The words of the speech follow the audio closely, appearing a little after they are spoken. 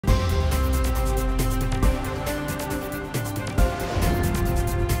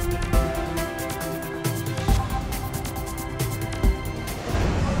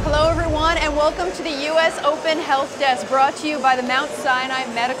everyone, and welcome to the U.S. Open Health Desk, brought to you by the Mount Sinai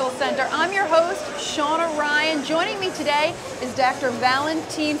Medical Center. I'm your host, Shawna Ryan. Joining me today is Dr.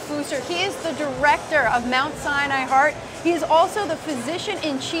 Valentin Fuster. He is the director of Mount Sinai Heart. He is also the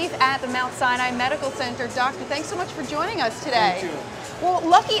physician-in-chief at the Mount Sinai Medical Center. Doctor, thanks so much for joining us today. Thank you. Well,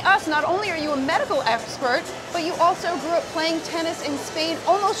 lucky us, not only are you a medical expert, but you also grew up playing tennis in Spain,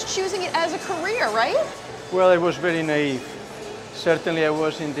 almost choosing it as a career, right? Well, I was very naive. Certainly I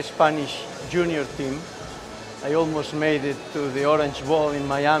was in the Spanish junior team. I almost made it to the Orange Bowl in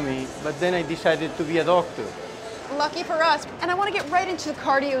Miami, but then I decided to be a doctor. Lucky for us. And I want to get right into the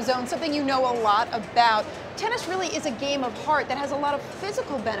cardio zone, something you know a lot about. Tennis really is a game of heart that has a lot of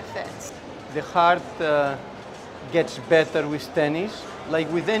physical benefits. The heart gets better with tennis,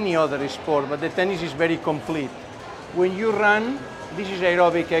 like with any other sport, but the tennis is very complete. When you run, this is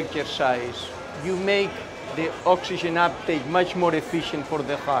aerobic exercise. You make the oxygen uptake much more efficient for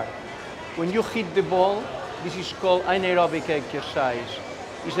the heart. When you hit the ball, this is called anaerobic exercise.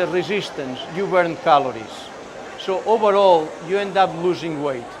 It's a resistance, you burn calories. So overall, you end up losing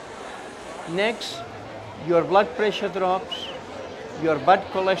weight. Next, your blood pressure drops, your bad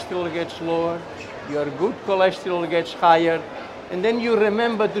cholesterol gets lower, your good cholesterol gets higher, and then you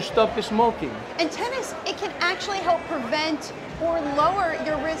remember to stop smoking. And tennis, it can actually help prevent or lower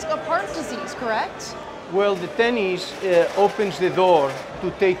your risk of heart disease, correct? Well, the tennis opens the door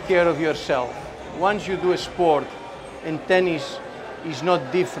to take care of yourself. Once you do a sport, and tennis is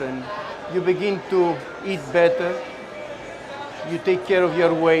not different, you begin to eat better, you take care of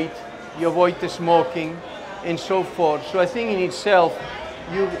your weight, you avoid the smoking, and so forth. So I think in itself,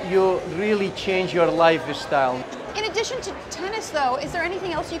 you really change your lifestyle. In addition to tennis, though, is there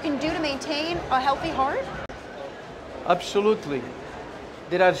anything else you can do to maintain a healthy heart? Absolutely.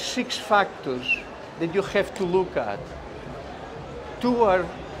 There are 6 factors that you have to look at. 2 are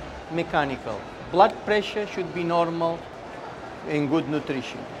mechanical. Blood pressure should be normal and good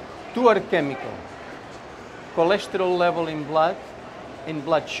nutrition. 2 are chemical. Cholesterol level in blood and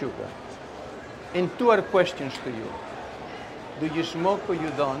blood sugar. And 2 are questions to you. Do you smoke or you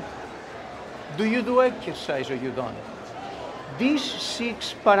don't? Do you do exercise or you don't? These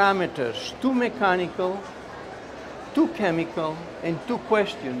 6 parameters, 2 mechanical, 2 chemical, and 2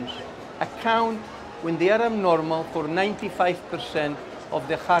 questions, account when they are abnormal for 95% of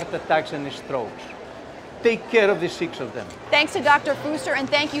the heart attacks and strokes. Take care of the 6 of them. Thanks to Dr. Fuster, and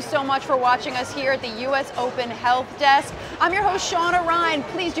thank you so much for watching us here at the U.S. Open Health Desk. I'm your host, Shawna Ryan.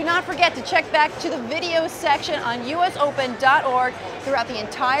 Please do not forget to check back to the video section on usopen.org throughout the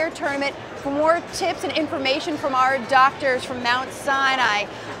entire tournament for more tips and information from our doctors from Mount Sinai.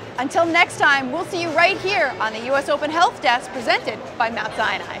 Until next time, we'll see you right here on the U.S. Open Health Desk presented by Mount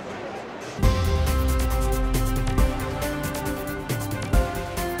Sinai.